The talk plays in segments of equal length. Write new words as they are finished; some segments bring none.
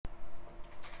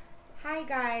Hi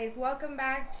guys, welcome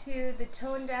back to the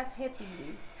Tone Deaf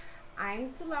Hippies. I'm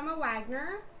Sulema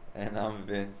Wagner. And I'm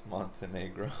Vince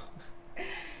Montenegro.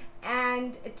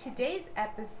 And today's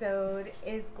episode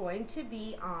is going to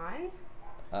be on...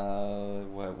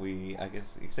 I guess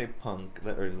you say punk,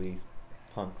 the early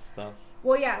punk stuff.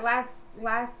 Well, yeah,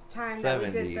 last time that we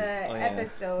 70s. did the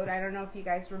episode, I don't know if you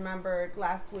guys remembered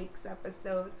last week's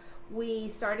episode,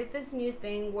 we started this new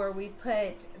thing where we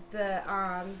put the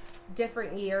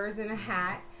different years in a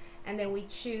hat, and then we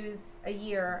choose a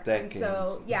year. Decades. And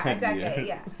so, yeah, a decade.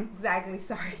 Yeah, exactly.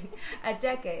 Sorry, a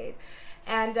decade,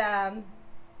 and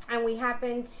we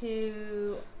happened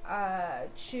to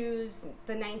choose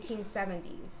the 1970s.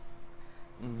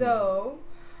 Mm-hmm. So.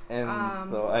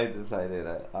 So I decided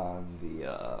on the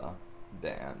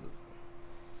bands.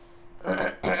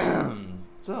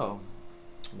 So.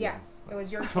 Yeah, yes. it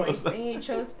was your choice, and you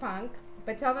chose punk.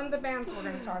 But tell them the bands we're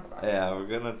going to talk about. Yeah, we're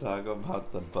going to talk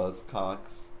about the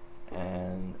Buzzcocks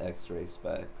and X-Ray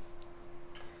Spex.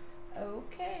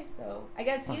 Okay, so I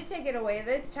guess you take it away.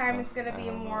 This time it's going to be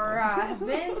more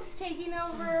Vince taking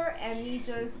over and me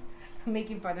just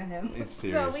making fun of him.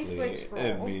 So we switched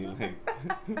roles.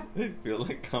 I feel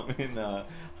like I'm in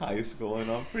high school and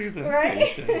I'm presentation.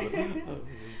 Right?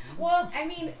 Well, I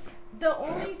mean, the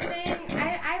only thing,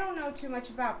 I don't know too much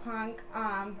about punk,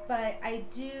 but I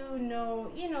do know,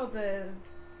 the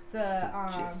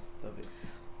gist of it.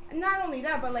 Not only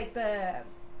that, but like the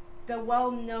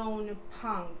well-known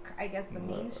punk, I guess the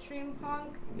mainstream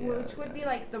punk, which would be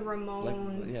like the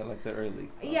Ramones. Like the early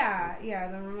stuff. Yeah,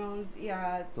 the Ramones,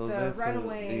 so the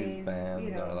Runaways. These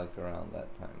bands are like around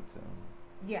that time too.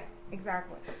 Yeah,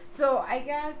 exactly. So I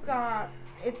guess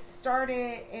it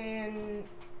started in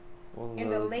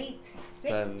the late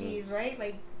 60s, right?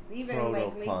 Like even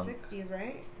like late 60s,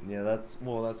 right? Yeah, that's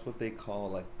what they call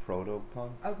like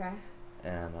proto-punk. Okay.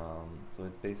 And so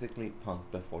it's basically punk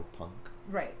before punk.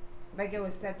 Right. Like it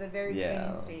was at the very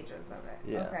beginning stages of it.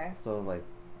 Yeah. Okay. So like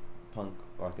punk,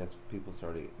 or I guess people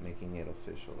started making it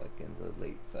official like in the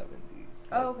late 70s.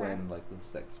 Like okay. When like the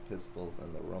Sex Pistols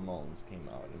and the Ramones came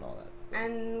out and all that stuff.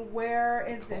 And where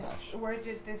is this? Where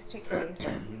did this take place?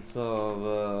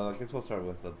 So I guess we'll start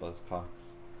with the Buzzcocks.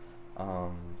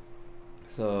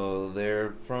 So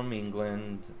they're from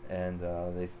England, and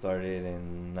they started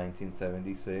in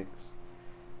 1976.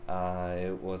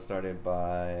 It was started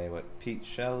by Pete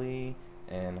Shelley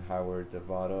and Howard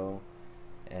Devoto,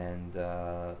 and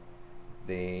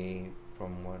they,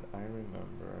 from what I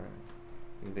remember,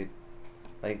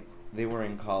 they were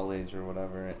in college or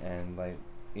whatever, and So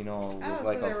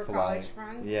like they were college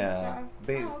friends. Yeah, and stuff?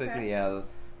 basically, okay. yeah.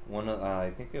 One of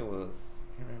I think it was.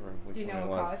 I can't remember which one. Do you know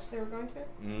what college they were going to?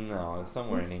 No, it was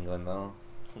somewhere in England though.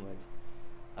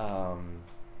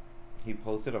 He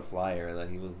posted a flyer that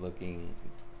he was looking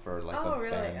for a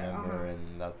really? band member,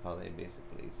 and that's how they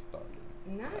basically started.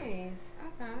 Nice.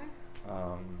 Okay.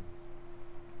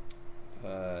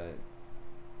 But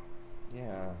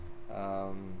yeah.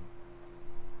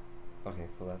 Okay,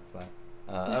 so that's that.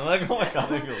 I'm like, oh my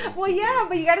god. Well, yeah,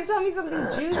 but you got to tell me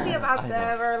something juicy about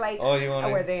them, or like,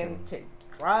 were they into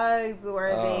drugs?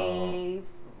 Were they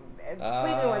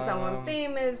sleeping with someone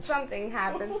famous? Something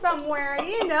happened somewhere.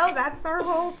 That's our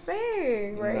whole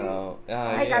thing, right? No,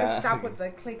 I gotta stop with the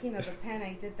clicking of the pen.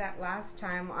 I did that last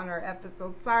time on our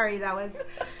episode. Sorry, that was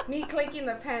me clicking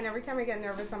the pen. Every time I get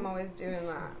nervous, I'm always doing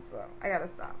that. So I gotta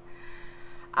stop.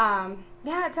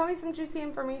 Yeah, tell me some juicy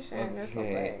information or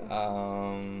something.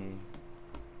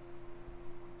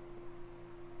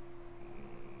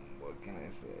 What can I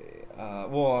say?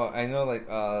 Well, I know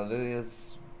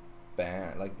this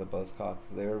band, like the Buzzcocks,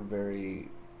 they were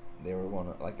one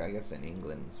of, like, I guess in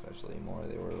England especially more,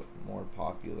 they were more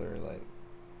popular, like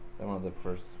they're one of the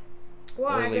first.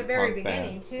 Well, at the very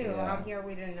beginning bands. too. Yeah. Out here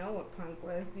we didn't know what punk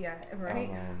was yet,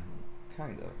 right?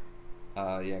 Kind of.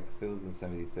 Yeah, because it was in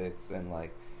 '76, and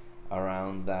like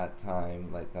around that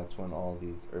time, like that's when all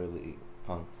these early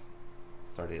punks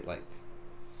started like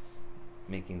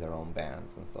making their own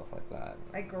bands and stuff like that.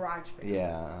 Like garage bands.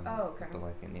 Yeah. Oh, okay. But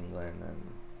like in England,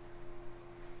 and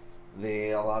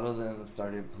a lot of them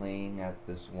started playing at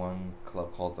this one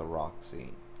club called the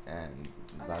Roxy, and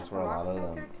that's where a lot of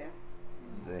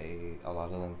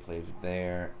them played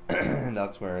there. And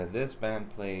that's where this band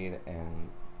played, and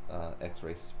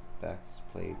X-Ray Spex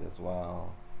played as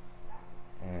well.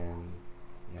 And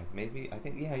yeah, maybe I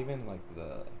think even like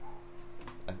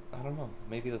I don't know,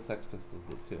 maybe the Sex Pistols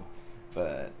did too,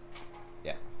 but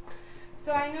yeah.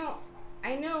 So I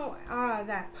know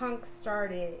that punk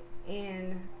started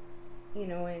in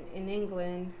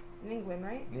England,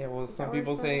 right? Yeah, well, some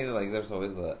people say like there's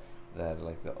always that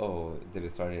did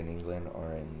it start in England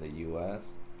or in the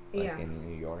U.S. like Yeah. in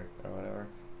New York or whatever,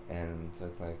 and so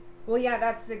it's like. Well, yeah,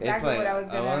 that's exactly Like, what I was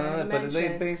gonna mention. But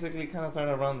they basically kind of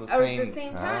started around the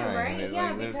same time, right? It's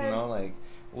Yeah, like, because there's no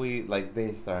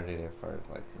they started it first,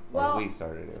 well, we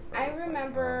started it first. I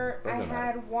remember I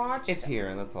had watched. It's here,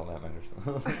 and that's all that matters.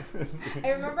 I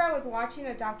remember I was watching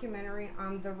a documentary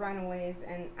on the Runaways,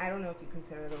 and I don't know if you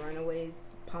consider the Runaways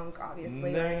punk,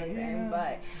 obviously, or anything,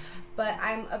 but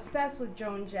I'm obsessed with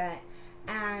Joan Jett,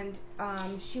 and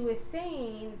she was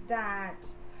saying that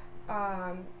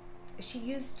she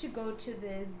used to go to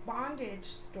this bondage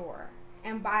store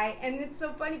and buy, and it's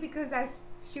so funny because as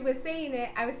she was saying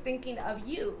it, I was thinking of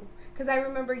you, because I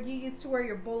remember you used to wear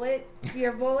your bullet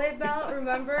belt,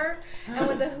 remember, and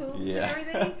with the hoops and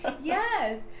everything.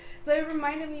 Yes, so it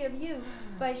reminded me of you.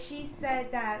 But she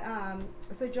said that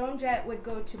so Joan Jett would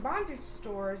go to bondage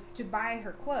stores to buy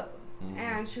her clothes,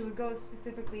 and she would go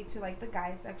specifically to like the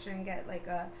guy section and get like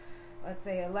let's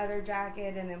say a leather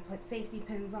jacket, and then put safety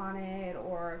pins on it,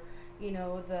 or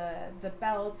the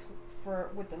belt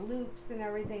with the loops and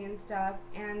everything and stuff.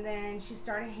 And then she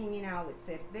started hanging out with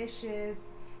Sid Vicious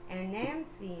and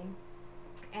Nancy,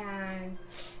 and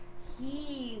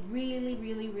he really,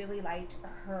 really, really liked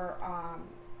her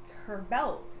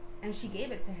belt, and she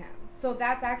gave it to him. So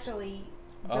that's actually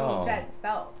Joan Jett's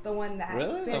belt, the one that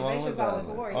Sid Vicious always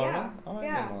wore. Yeah,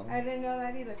 I didn't know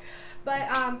that either. But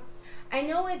I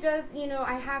know it does,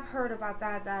 I have heard about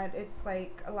that it's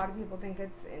like a lot of people think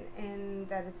it's in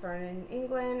that it started in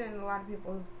England, and a lot of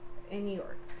people's in New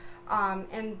York.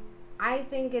 And I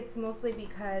think it's mostly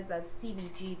because of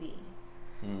CBGB,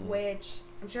 which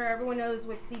I'm sure everyone knows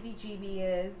what CBGB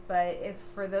is, but if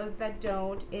for those that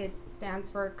don't, it stands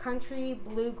for Country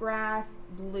Bluegrass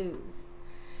Blues.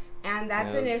 And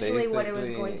that's initially what it was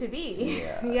going to be.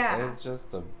 Yeah. It's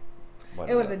just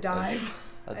it was a dive.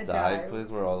 A dive place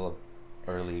where all the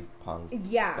early punk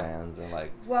bands and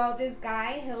well, this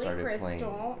guy Hilly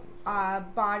Crystal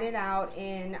bought it out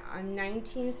in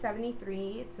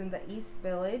 1973. It's in the East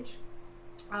Village,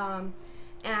 and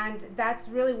that's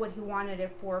really what he wanted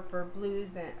it for blues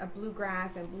and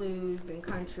bluegrass and blues and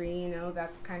country.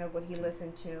 That's kind of what he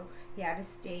listened to. He had a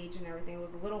stage and everything. It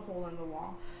was a little hole in the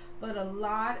wall, but a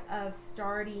lot of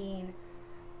starting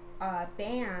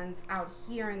bands out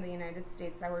here in the United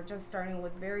States that were just starting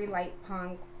with very light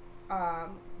punk,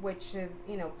 which is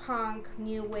punk,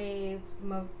 new wave,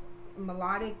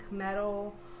 melodic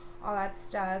metal, all that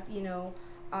stuff.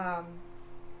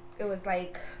 It was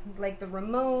like the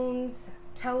Ramones,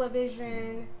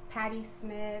 Television, Patti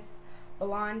Smith,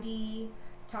 Blondie,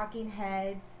 Talking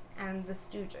Heads, and the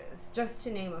Stooges, just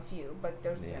to name a few. But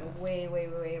there's been way, way,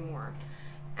 way more.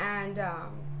 And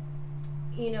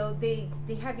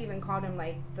they have even called him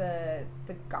like the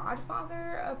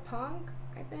Godfather of punk,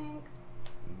 I think.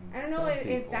 I don't know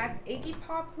if that's Iggy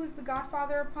Pop, who's the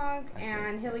godfather of punk,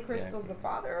 and Hilly Crystal's the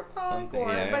father of punk,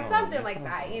 but something like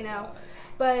that,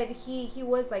 But he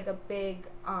was like a big,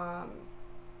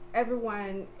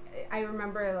 everyone, I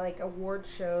remember like award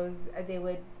shows, they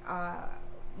would,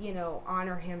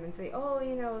 honor him and say,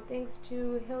 thanks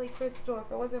to Hilly Crystal,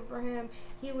 if it wasn't for him,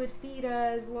 he would feed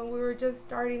us when we were just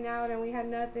starting out and we had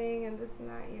nothing and this and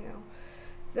that,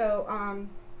 So,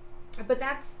 but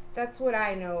that's what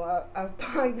I know of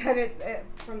punk, that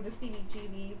it's from the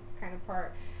CBGB kind of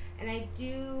part. And I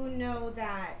do know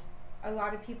that a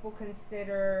lot of people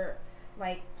consider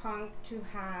like punk to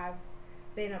have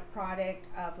been a product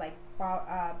of like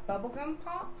bubblegum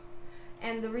pop.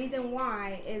 And the reason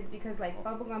why is because like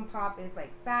bubblegum pop is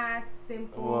like fast,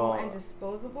 simple, and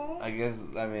disposable. I guess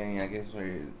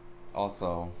we're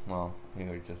also,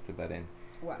 here just to bet in.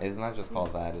 What? It's not just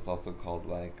called that, it's also called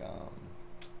like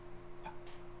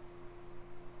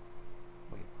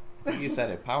you said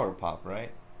it, power pop,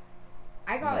 right?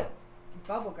 I call it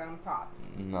bubblegum pop.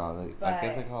 No, I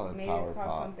guess they call it maybe power it's called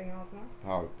pop. Something else, no?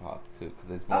 Power pop too, because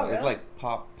it's more. Really? It's like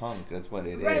pop punk. That's what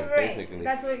it is, right. basically.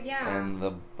 That's what. Yeah. And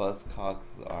the Buzzcocks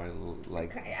are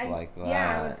like that.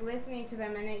 Yeah, I was listening to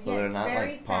them, and so they're not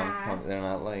very like fast. punk. They're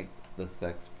not like the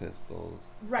Sex Pistols,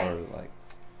 right? Or like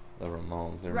the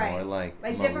Ramones. They're right. more like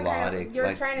different melodic. Kind of, you're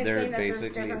like trying to say that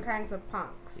there's different kinds of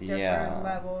punks, different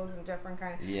levels, and different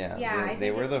kinds. Yeah. Yeah.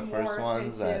 They were the first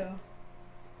ones that.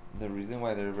 The reason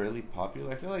why they're really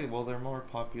popular, I feel like, they're more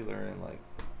popular in like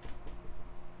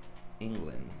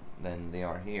England than they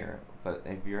are here. But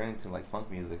if you're into like punk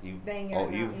music, you've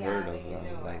heard of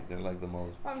them. Like they're like the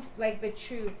most like the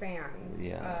true fans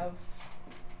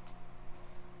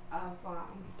of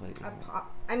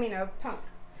pop. I mean of punk.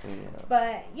 Yeah.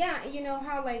 But yeah, you know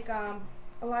how like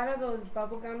a lot of those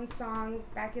bubblegum songs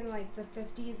back in like the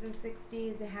 50s and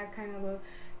 60s, they had kind of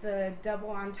the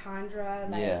double entendre,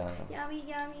 like yummy,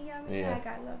 yummy, yummy, I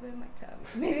got love in my tummy.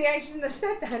 Maybe I shouldn't have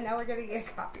said that. Now we're gonna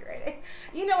get copyrighted.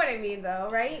 You know what I mean, though,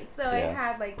 right? So it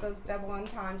had like those double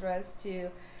entendres too.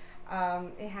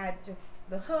 It had just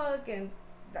the hook, and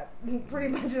that, pretty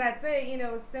much that's it. You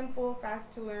know, simple,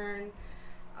 fast to learn.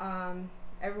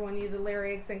 Everyone knew the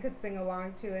lyrics and could sing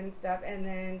along to and stuff. And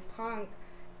then punk,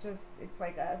 it's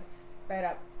like a sped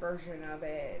up version of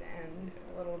it, and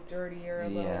a little dirtier, a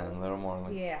little more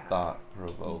like thought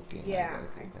provoking. Yeah, I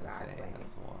guess you can say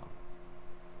as well.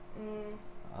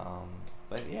 Mm.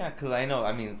 But yeah, because I know,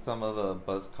 I mean, some of the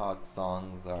Buzzcocks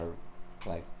songs are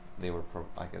like they were,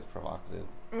 I guess, provocative.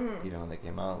 Mm-hmm. You know, when they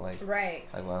came out, like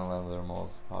one of their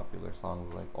most popular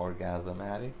songs, like "Orgasm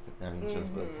Addict." I mean,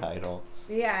 just the title.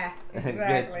 Yeah, exactly. It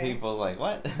gets people like,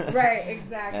 what? Right,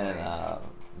 exactly.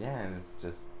 And it's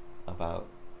just about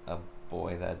a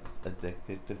boy that's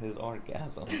addicted to his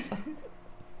orgasms.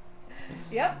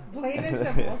 Yep, plain and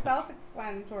simple,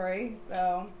 self-explanatory.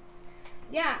 So,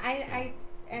 yeah, I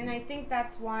think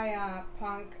that's why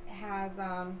punk has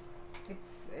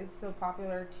it's so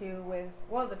popular too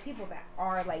with the people that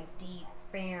are like deep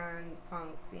fan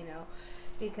punks, you know,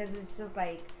 because it's just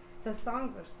like the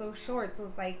songs are so short. So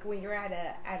it's like when you're at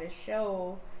a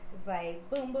show, it's like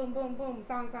boom, boom, boom, boom,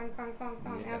 song,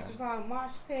 after song,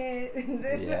 mosh pit, and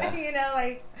this, you know,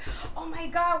 like, oh my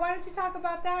God, why don't you talk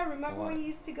about that? Remember when you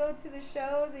used to go to the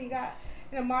shows and you got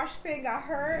in a mosh pit and got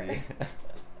hurt? Yeah.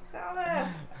 Tell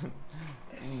them.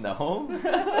 No,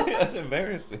 that's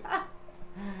embarrassing.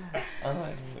 Okay,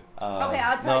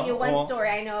 I'll tell you one story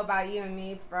I know about you and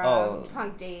me from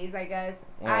punk days, I guess.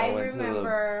 I went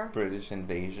remember to the British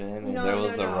invasion, and there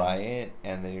was a riot,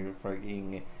 and they were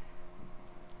fucking.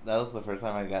 That was the first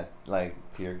time I got like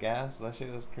tear gas. That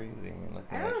shit was crazy.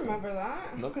 I don't remember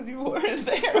that. No, because you weren't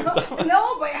there.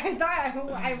 No, but I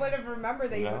thought I would have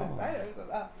remembered that you would have said it or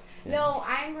something. No,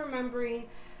 I'm remembering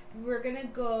we were gonna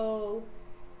go.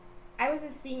 I was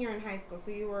a senior in high school, so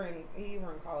you were in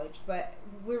college, but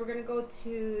we were gonna go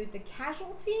to the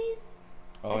Casualties.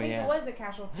 I think it was the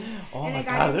Casualties. Oh my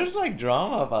God, there's like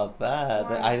drama about that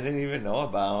that I didn't even know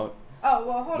about. Oh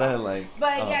well, hold on. Like,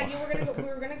 yeah, we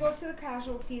were gonna go to the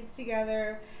Casualties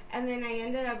together, and then I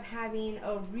ended up having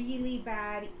a really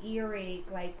bad earache,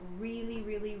 like really,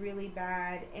 really, really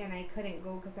bad, and I couldn't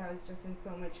go because I was just in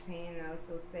so much pain and I was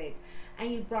so sick.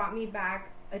 And you brought me back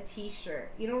a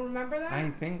T-shirt. You don't remember that? I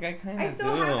think I kind of do. I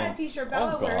still have that T-shirt.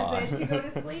 Bella wears it to go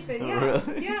to sleep in. Yeah,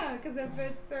 really? Yeah, because it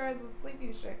fits her as a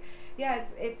sleeping shirt. Yeah,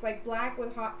 it's like black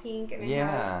with hot pink, and it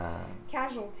has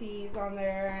Casualties on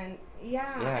there, and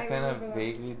I kind of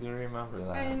vaguely do remember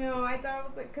that. I know. I thought it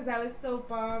was like because I was so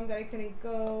bummed that I couldn't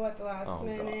go at the last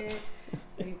minute.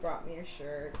 So you brought me a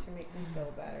shirt to make me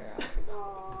feel better. I was like,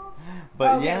 oh.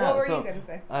 But what were you gonna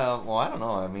say? Well, I don't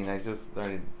know. I mean, I just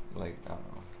started like I don't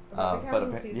know.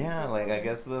 But like I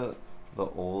guess the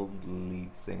old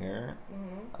lead singer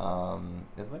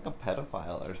is like a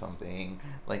pedophile or something.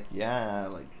 Like I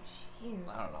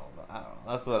don't know.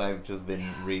 That's what I've just been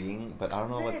reading, but I don't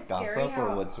know what's gossip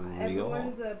or what's real.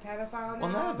 Everyone's a pedophile now.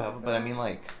 Well, not a pedophile, but I mean,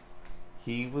 like,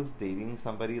 he was dating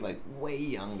somebody, like, way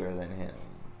younger than him.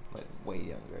 Like, way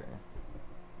younger.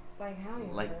 Like, how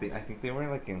younger? Like, I think they were,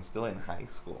 like, still in high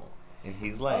school. And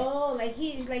he's like... Oh, like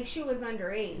she was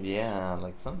underage. Yeah,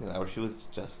 like something like... Or she was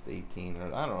just 18,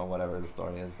 or I don't know, whatever the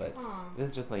story is. But this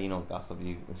is just, like, you know, gossip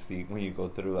you see when you go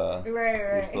through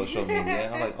your social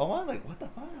media. I'm like, oh, I'm like, what the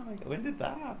fuck? I'm like, when did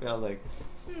that happen? I was like...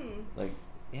 Like,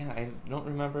 yeah, I don't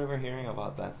remember ever hearing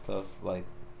about that stuff, like,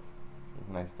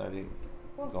 when I started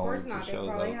going to shows. Well, of course not. They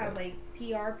probably have, like,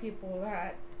 PR people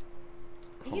that...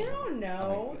 You don't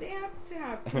know. They have to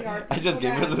have PR people. I just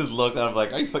gave her this look and I'm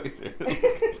like, are you fucking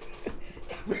serious?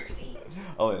 Mercy.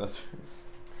 Oh, yeah, that's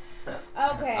true.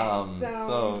 Okay,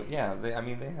 so yeah, they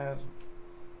had...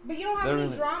 But you don't have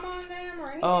any drama on them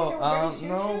or anything?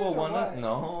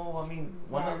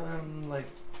 One of them, like,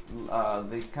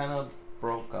 they kind of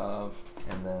broke up,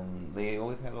 and then they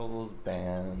always had all those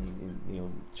band,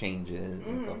 changes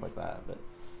and stuff like that, but...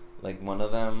 Like, one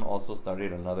of them also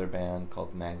started another band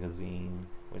called Magazine,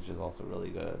 which is also really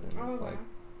good. And it's, like,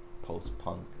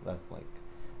 post-punk. That's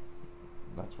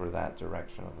where that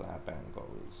direction of that band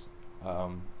goes.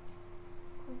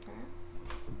 Okay.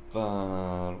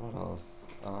 But, what else?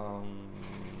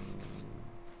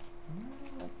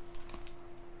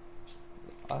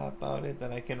 That's about it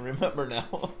that I can remember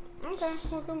now. Okay,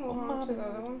 we can move on to the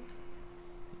other one.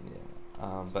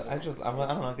 Yeah. But I don't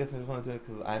know, I guess I just want to do it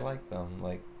because I like them,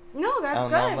 like... No, that's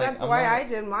good. That's why I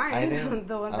did mine.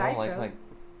 The ones I chose. like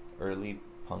early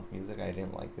punk music. I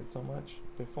didn't like it so much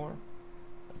before,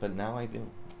 but now I do.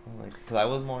 Because I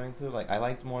was more into I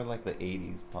liked more like the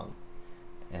 80s punk.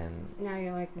 And now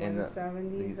you're like more the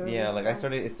 70s or yeah, like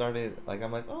it started like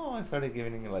I'm like, oh, I started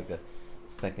giving it like a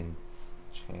second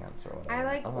chance or whatever. I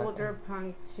like older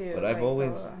punk too. But I've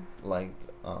always liked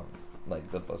like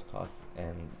the Buzzcocks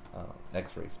and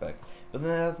X-Ray Spex. But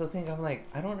then that's the thing, I'm like,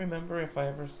 I don't remember if I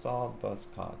ever saw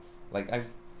Buzzcocks. Like I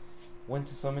went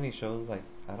to so many shows, like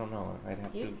I don't know, I'd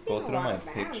have to go through my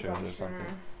pictures or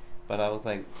something. But I was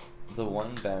like, the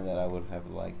one band that I would have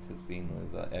liked to see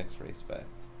was X-Ray Spex.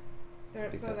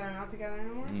 So they're not together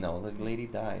anymore? No, the lady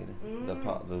died.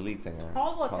 The lead singer.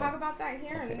 Oh, we'll talk about that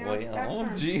here. Okay. Now well, yeah. Oh,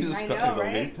 Jesus I Christ. know,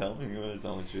 right? Okay, tell me what it's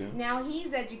on you. Now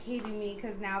he's educating me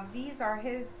because now these are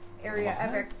his area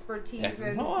of expertise.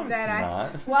 And no,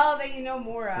 that that you know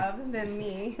more of than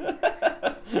me.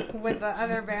 With the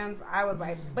other bands, I was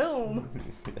like, boom.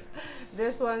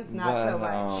 This one's not so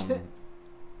much.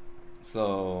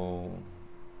 So,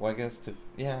 well, I guess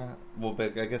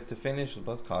I guess to finish the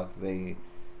Buzzcocks, they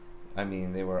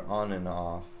were on and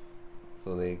off.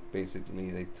 So they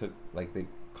took, they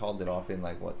called it off in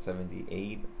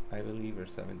 78, I believe, or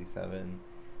 77.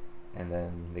 And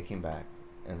then they came back.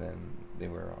 And then they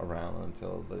were around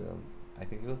until I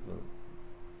think it was the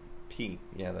Pete,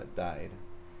 that died.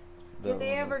 Did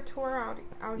they ever tour out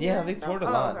yeah, here? They toured a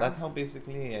lot. Okay. That's how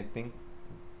basically I think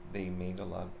they made a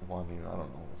lot. Well, I don't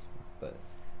know. But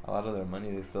a lot of their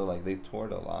money, they still, they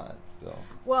toured a lot still.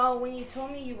 Well, when you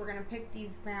told me you were going to pick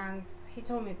these bands, he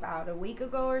told me about a week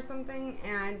ago or something,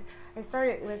 and I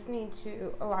started listening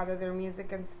to a lot of their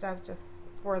music and stuff just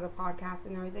for the podcast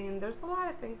and everything, and there's a lot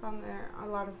of things on there, a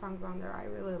lot of songs on there I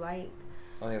really like.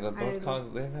 Oh yeah, the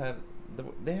Buzzcocks,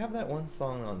 they have that one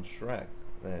song on Shrek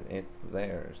that it's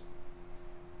theirs.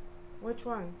 Which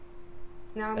one?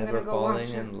 Now I'm Ever going to go watch it.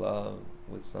 falling in love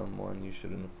with someone you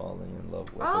shouldn't have fallen in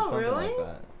love with, oh, or something really? like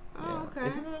that. Oh, yeah. okay.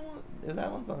 Isn't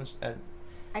that one's on Shrek?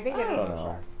 I think it is on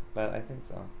Shrek. But I think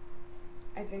so.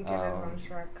 I think it is on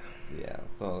Shrek. Yeah,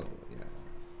 so,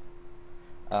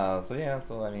 that's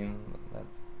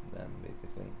them,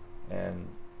 basically. And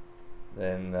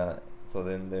then,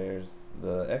 then there's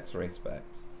the X-Ray Spex.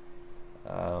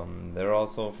 They're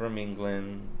also from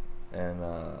England, and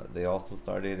they also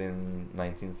started in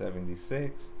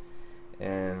 1976.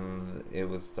 And it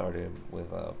was started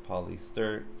with Polly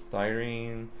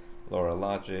Styrene, Laura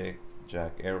Logic,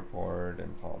 Jack Airport,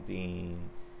 and Paul Dean,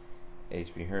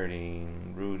 H.B.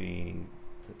 Herding, Rudy,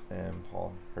 and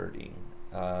Paul Herding.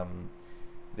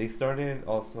 They started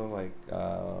also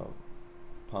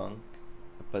punk,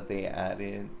 but they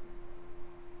added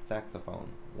saxophone,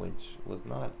 which was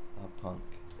not a punk.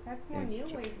 That's more new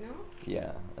wave, no?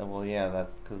 Yeah. Well, yeah,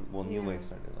 that's because new wave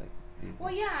started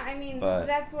well, yeah, but,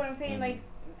 that's what I'm saying.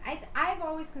 I've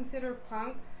always considered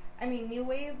punk, new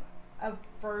wave, a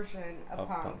version of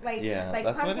punk.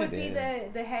 Punk would be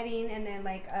the heading, and then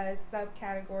a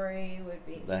subcategory would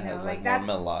be that's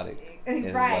more melodic.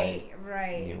 Right,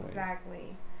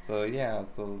 exactly. So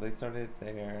so they started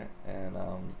there, and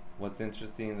what's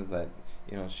interesting is that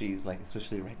she's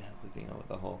especially right now with with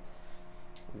the whole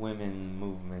women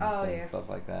movement and stuff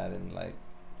like that, and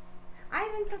I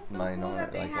think that's so cool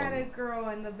that they had a girl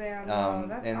in the band.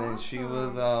 That's and then awesome. she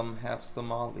was half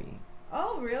Somali.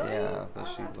 Oh, really? Yeah, so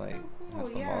she's that's so cool. half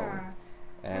Somali. Yeah,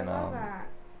 and I love that.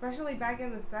 Especially back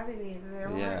in the 70s, there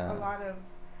were a lot of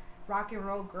rock and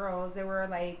roll girls. They were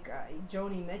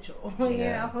Joni Mitchell,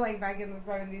 back in the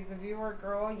 70s. If you were a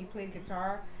girl and you played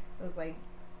guitar, it was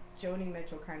Joni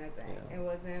Mitchell kind of thing. Yeah. It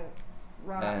wasn't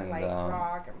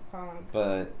rock and punk.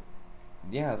 But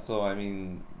yeah, so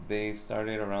they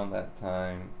started around that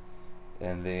time,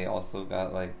 and they also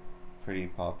got pretty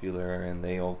popular, and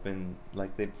they opened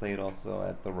they played also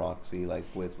at the Roxy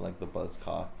with the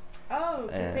Buzzcocks. Oh,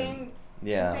 the same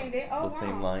day. Oh, the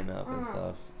same lineup and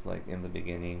stuff in the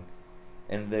beginning,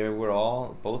 and they were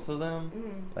all both of them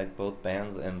both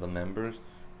bands and the members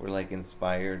were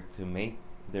inspired to make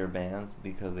their bands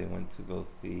because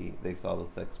they saw the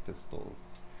Sex Pistols.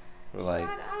 Shut up,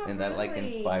 and that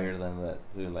really? Inspired them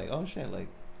to oh shit,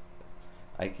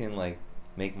 I can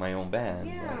make my own band.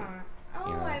 Yeah.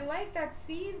 I like that.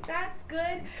 See, that's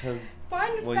good.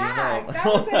 Fun well, fact. That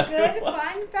was a good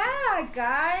fun fact,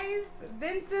 guys.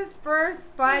 Vince's first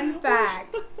fun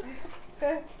fact.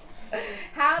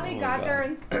 How they got their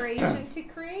inspiration to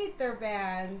create their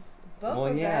bands.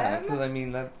 Both of them.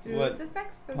 Because that's what the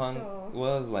Sex punk Pistols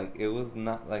was It was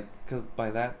not because by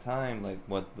that time,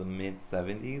 the mid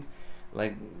 70s,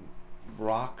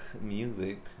 rock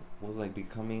music was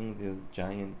becoming these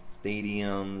giant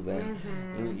stadiums, and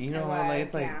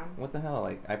it's what the hell?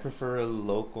 I prefer a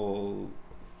local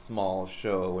small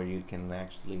show where you can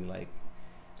actually like.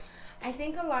 I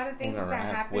think a lot of things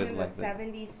that happened in the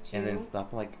 70s too. And then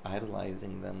stop like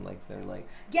idolizing them like they're like.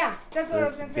 Yeah, that's what I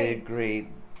was gonna say. Big great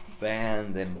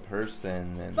band in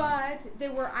person, but they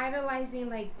were idolizing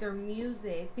like their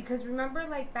music, because remember,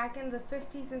 like back in the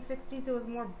 50s and 60s, it was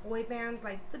more boy bands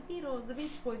like the Beatles, the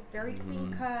Beach Boys, very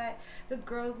clean cut. The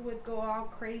girls would go all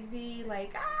crazy,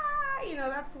 like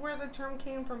that's where the term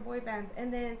came from, boy bands.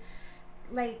 And then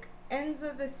like ends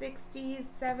of the 60s,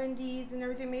 70s and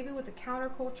everything, maybe with the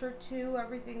counterculture too,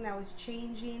 everything that was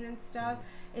changing and stuff,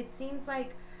 it seems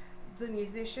like the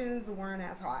musicians weren't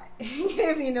as hot,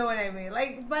 if you know what I mean.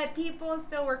 Like, but people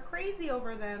still were crazy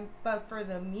over them, but for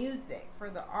the music, for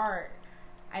the art,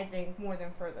 I think more than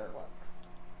for their looks.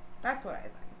 That's what I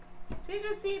think. So you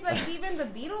just see, like, even the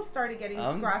Beatles started getting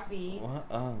scruffy.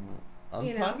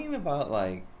 I'm talking about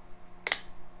like.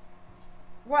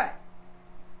 What?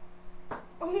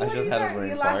 I just had a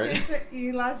brain fart.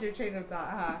 You lost your train of thought,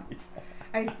 huh? Yeah.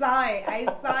 I saw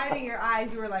it in your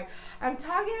eyes. You were like, I'm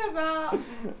talking about,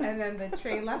 and then the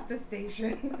train left the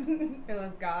station. It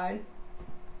was gone.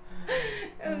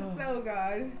 It was so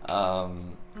gone. Oh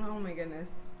my goodness.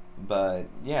 But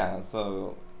yeah,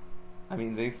 so I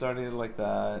mean, they started like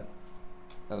that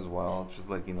as well, just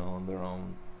like on their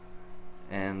own,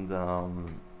 and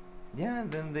yeah.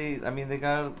 And then they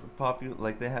got popular.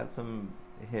 Like they had some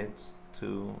hits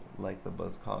too, like the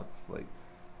Buzzcocks, like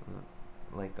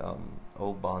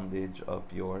Oh Bondage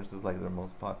Up Yours is like their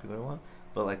most popular one,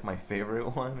 but like my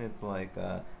favorite one is like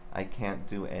I Can't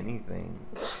Do Anything.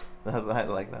 I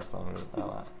like that song a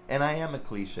lot. And I Am a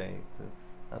Cliche too.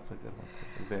 That's a good one too.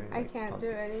 It's very I Can't funky.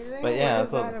 Do Anything. But yeah, what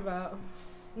is that about?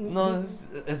 No,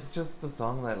 it's just a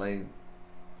song that like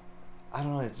I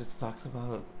don't know. It just talks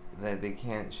about that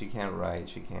she can't write,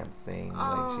 she can't sing,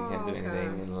 like she can't do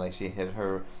anything, and like she hit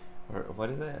her what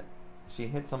is it? She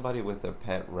hit somebody with a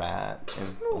pet rat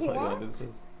and stuff like that.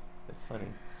 It's funny.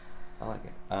 I like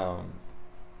it.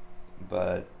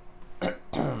 But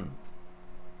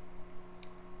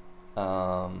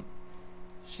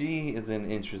she is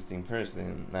an interesting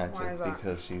person, not just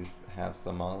because she's half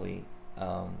Somali.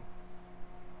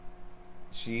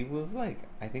 She was like,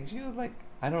 I think she was like,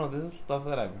 I don't know, this is stuff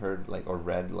that I've heard like or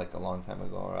read like a long time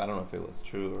ago, or I don't know if it was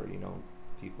true, or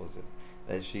people just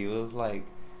that she was like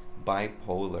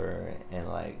bipolar, and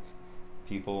like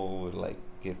people would like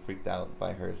get freaked out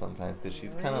by her sometimes because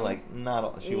she's kind of like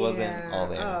she wasn't all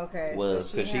there. Oh, okay.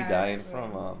 Was because she died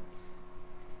from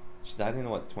she died in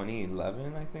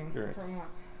 2011 I think, or from what?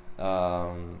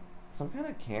 Some kind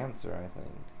of cancer I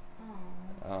think.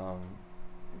 Oh.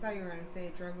 I thought you were gonna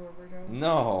say drug overdose.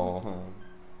 No.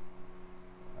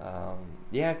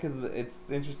 Yeah, because it's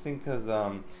interesting because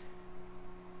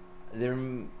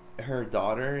her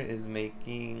daughter is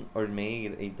made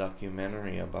a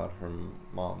documentary about her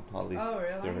mom, polystyrene. Oh,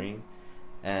 really?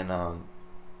 And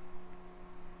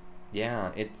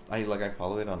yeah, I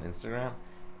follow it on Instagram,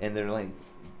 and they're like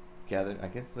I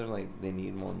guess they're like they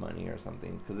need more money or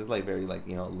something, because it's like very like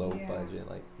low budget,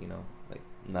 like like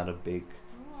not a big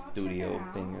studio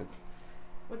thing.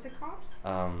 What's it called?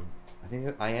 I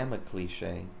think I Am a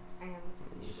Cliche. I Am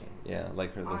a Cliche. Yeah,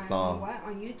 like the song. What,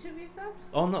 on YouTube you said?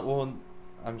 Oh no, well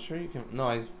I'm sure you can. No,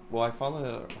 I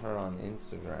follow her on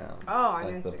Instagram. Oh, on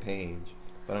like Instagram. The page.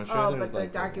 But I'm sure there's but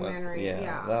like the documentary,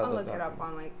 I'll look it up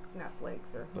on like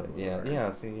Netflix or But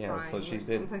Prime so she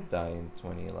did die in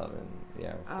 2011.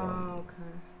 Yeah.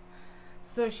 Okay.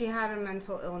 So she had a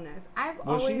mental illness. I've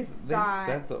always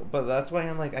thought. But that's why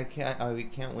I'm like I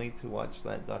can't wait to watch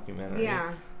that documentary.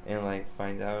 Yeah. And like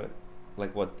find out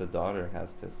like what the daughter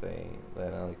has to say.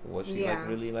 That like was she like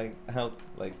really like helped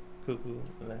like cuckoo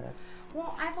in the head?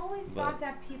 Well, I've always thought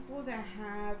that people that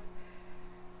have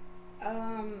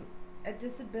a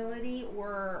disability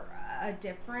or a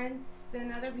difference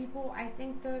than other people, I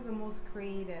think they're the most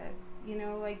creative.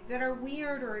 Like that are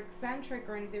weird or eccentric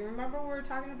or anything. Remember we were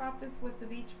talking about this with the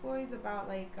Beach Boys about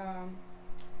like oh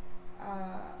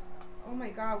my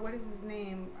God, what is his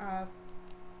name?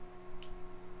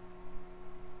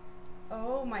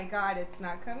 Oh my God, it's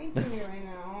not coming to me right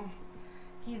now.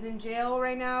 He's in jail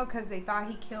right now because they thought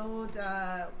he killed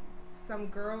some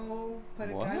girl, put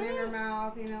a gun in her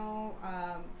mouth,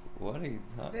 what are you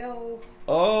talking about?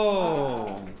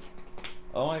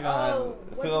 Oh my God,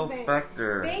 Phil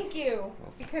Spector. Thank you.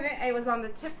 It was on the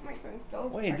tip of my tongue. Phil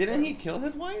Spector. Wait, didn't he kill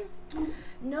his wife?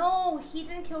 No, he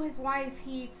didn't kill his wife.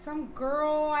 Some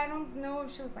girl, I don't know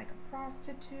if she was like a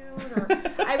prostitute or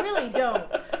I really don't.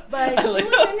 But she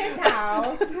was in his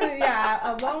house,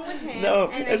 alone with him. No,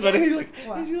 and it's funny. He's like,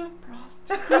 is you a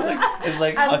prostitute? It's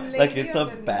like it's a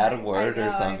bad word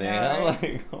or something. I'm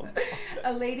like,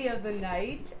 a lady of the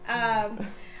night.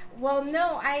 Well,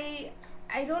 no, I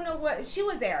don't know what she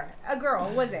was there. A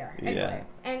girl was there anyway,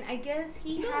 and I guess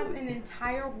he has an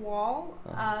entire wall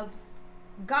of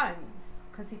guns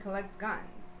because he collects guns.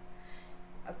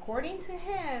 According to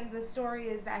him, the story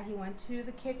is that he went to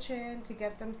the kitchen to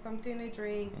get them something to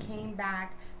drink, came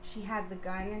back, she had the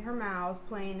gun in her mouth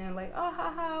playing and like, oh,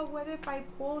 haha, what if I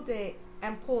pulled it?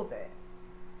 And pulled it.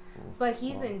 But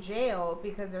he's in jail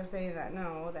because they're saying that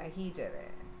no, that he did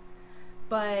it.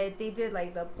 But they did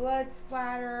like the blood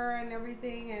splatter and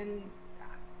everything, and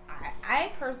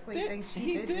I personally think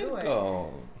she did do it.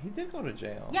 He did go to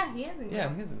jail. Yeah, he is in jail.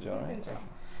 Yeah, he's in jail, right? In jail.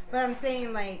 But I'm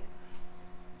saying like,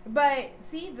 but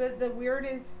see, the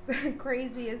weirdest,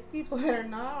 craziest people that are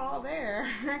not all there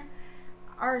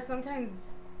are sometimes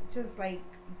just like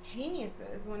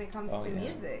geniuses when it comes to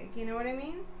music. You know what I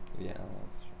mean? Yeah,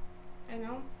 that's true. You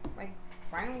know, like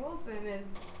Brian Wilson is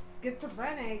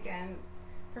schizophrenic and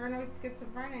paranoid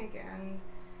schizophrenic, and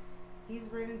he's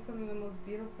written some of the most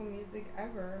beautiful music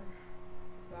ever.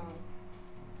 So,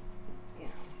 you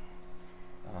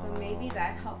know. So maybe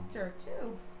that helped her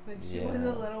too. But she was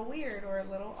a little weird or a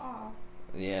little off.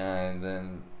 Yeah, and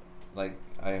then, like,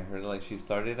 I heard, like, she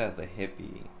started as a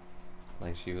hippie.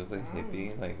 Like, she was a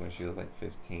hippie, like, when she was, like,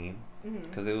 15.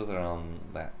 Because it was around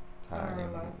that time.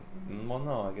 Well,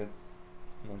 no, I guess,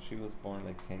 no, she was born,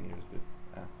 like, 10 years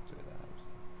after that.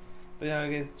 But, yeah, I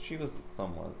guess she was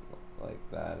somewhat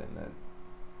like that, and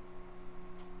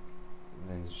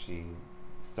then she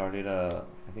started I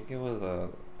think it was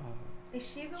is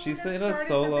she the one she that did started a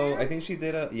solo. the band? I think she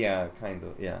did kind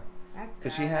of, yeah. That's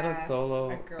because she had a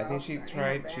solo. I think she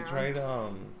tried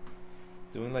band.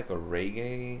 Doing like a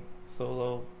reggae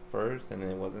solo first, and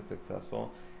it wasn't successful.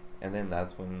 And then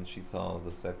that's when she saw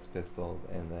the Sex Pistols,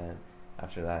 and then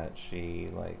after that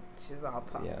she's all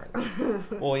punk. Yeah.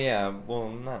 Well,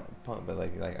 not punk, but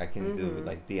like I can do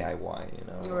like DIY, you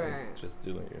know, right. like, just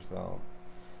do it yourself.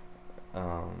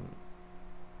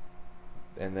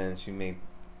 And then she made.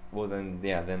 Well, then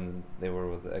they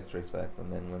were with the X-Ray Spex, and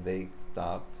then when they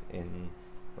stopped in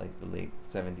like the late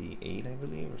 '78, I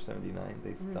believe, or '79,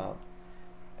 they stopped,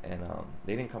 and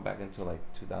they didn't come back until like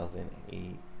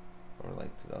 2008 or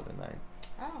like 2009.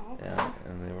 Oh, okay. Yeah,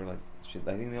 and they were like,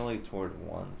 I think they only toured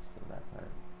once in that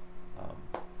time,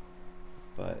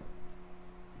 but.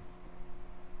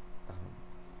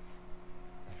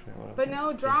 But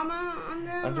no drama on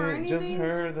them or anything? Just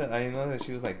her that I know that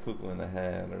she was like cuckoo in the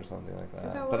head or something like that.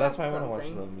 Okay, well, but that's why I want to watch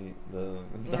something. the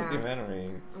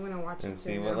documentary. I'm gonna watch and it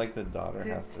see too. what like the daughter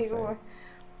has to say. What's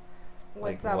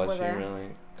like, up what with she her?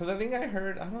 really? Because I think I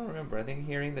don't remember. I think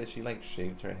hearing that she like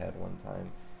shaved her head one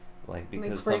time, like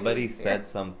because somebody said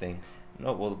something.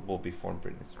 No, well before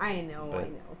Britney Spears. I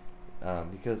know.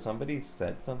 Because somebody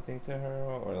said something to her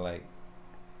or like.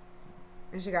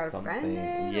 And she got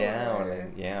offended?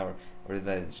 Or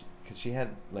that, because she had,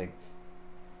 like,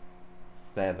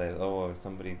 said that, oh, if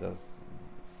somebody does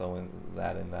so and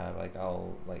that, like,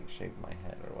 I'll, like, shave my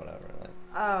head or whatever. Like,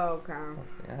 oh, okay.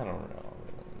 I don't know.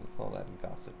 It's all that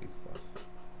gossipy stuff.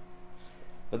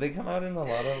 But they come out in a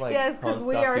lot of, like, yes, because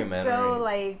we are so,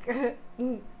 like,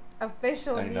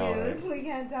 official I know, news. right? We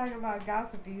can't talk about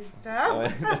gossipy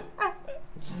stuff.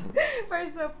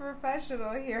 We're so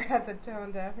professional here at the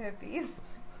Tone Deaf Hippies.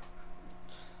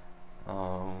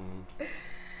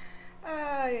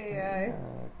 I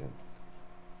guess.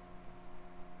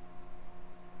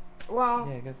 Well,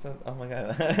 yeah, I guess that. Oh my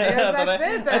god! I guess that's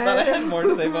it then. I thought I had more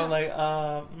to say, but I'm like,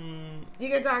 You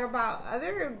can talk about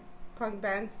other punk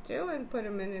bands too, and put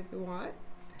them in if you want.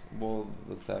 Well,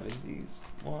 the '70s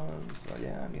ones.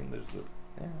 Yeah, I mean, there's the.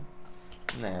 Yeah.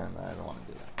 Nah, I don't want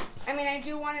to do that. I mean, I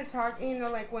do want to talk, you know,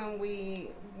 like when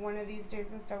one of these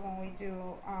days and stuff, when we do,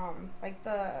 like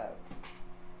the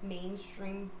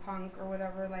mainstream punk or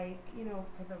whatever, like, you know,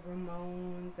 for the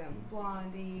Ramones and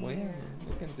Blondie. Well, yeah,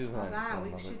 we can do that.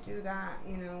 We should do that,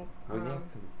 you know. Well, yeah,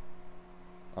 because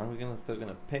aren't we still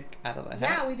gonna pick out of the hat?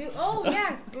 Yeah, we do. Oh,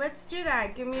 yes, let's do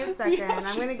that. Give me a second.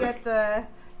 I'm going to get the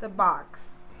box.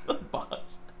 The box.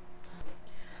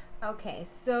 Okay,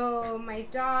 so my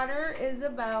daughter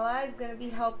Isabella is going to be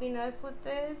helping us with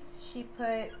this. She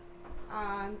put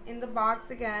in the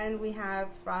box again, we have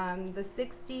from the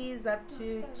 60s up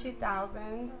to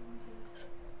 2000s.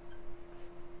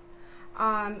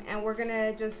 And we're going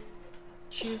to just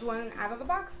choose one out of the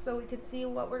box so we could see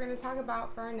what we're going to talk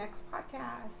about for our next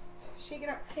podcast. Shake it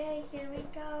up. Okay, here we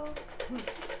go.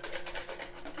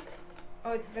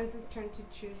 Oh, it's Vince's turn to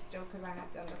choose still because I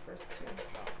have done the first two.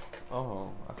 So.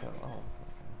 Oh, okay. Oh,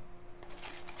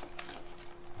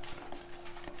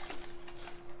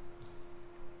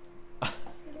 okay.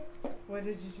 What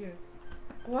did you choose?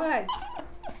 What?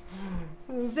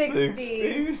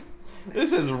 60s.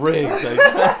 This is rigged. Like,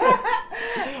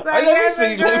 So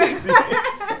let me see.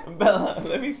 Bella,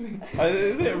 let me see.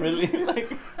 Is it really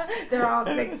like... They're all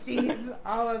 60s,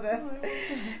 all of them.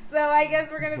 So I guess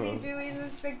we're going to be doing the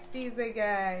 60s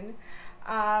again.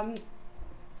 I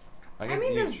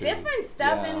mean, there's different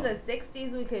stuff in the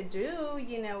 60s we could do.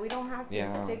 You know, we don't have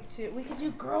to stick to... We could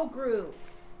do girl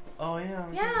groups. Oh, yeah.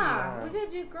 Yeah, we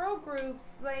could do girl groups,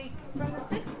 like, from the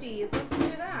 60s. Let's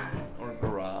do that. Or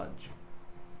garage.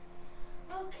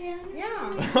 Okay.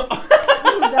 Yeah.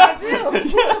 That too.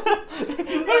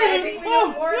 But I think we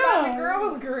know more about the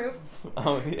girl groups.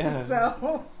 Oh, yeah.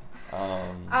 So...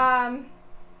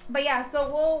 but yeah, so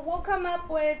we'll come up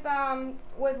with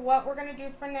what we're gonna do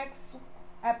for next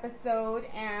episode,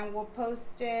 and we'll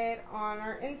post it on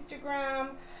our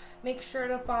Instagram. Make sure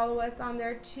to follow us on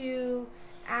there too,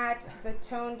 at the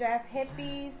Tone Deaf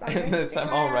Hippies on Instagram. This time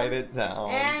I'll write it down.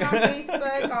 And on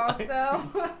Facebook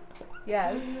also.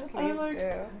 Yes, please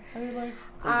do. I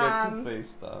forget to say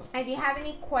stuff. If you have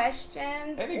any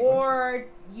questions or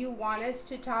you want us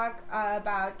to talk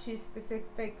about two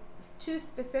specific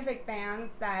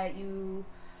bands that you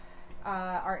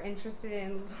are interested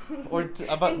in, or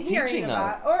about in teaching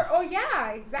us, or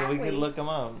yeah, exactly. So we can look them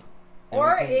up.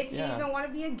 Or if you even want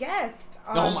to be a guest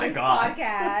on this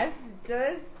podcast,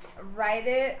 just write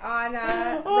it on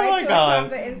write to us on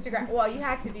the Instagram. Well, you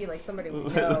have to be like somebody we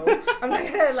know. I'm not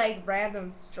gonna like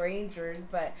random strangers,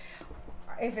 but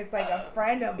if it's like a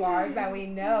friend of ours that we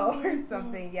know or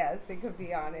something, yes, it could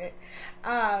be on it.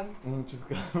 Just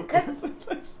go.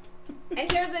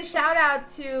 And here's a shout out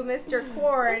to Mr.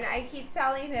 Korn. I keep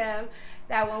telling him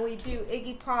that when we do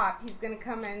Iggy Pop, he's gonna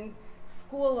come and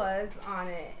school us on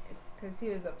it because he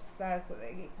was obsessed with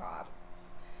Iggy Pop.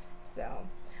 So.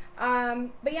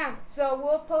 But yeah, so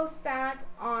we'll post that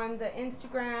on the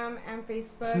Instagram and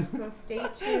Facebook, so stay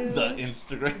tuned. The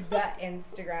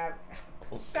Instagram.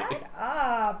 Okay. Shut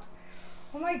up.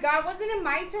 Oh my God, wasn't it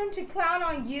my turn to clown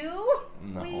on you?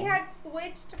 No. We had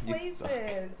switched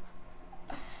places.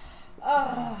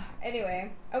 Oh,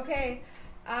 anyway, okay.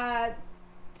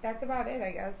 That's about it,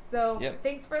 I guess. So,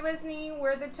 Thanks for listening.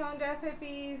 We're the Tone Deaf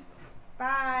Hippies.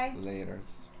 Bye. Laters.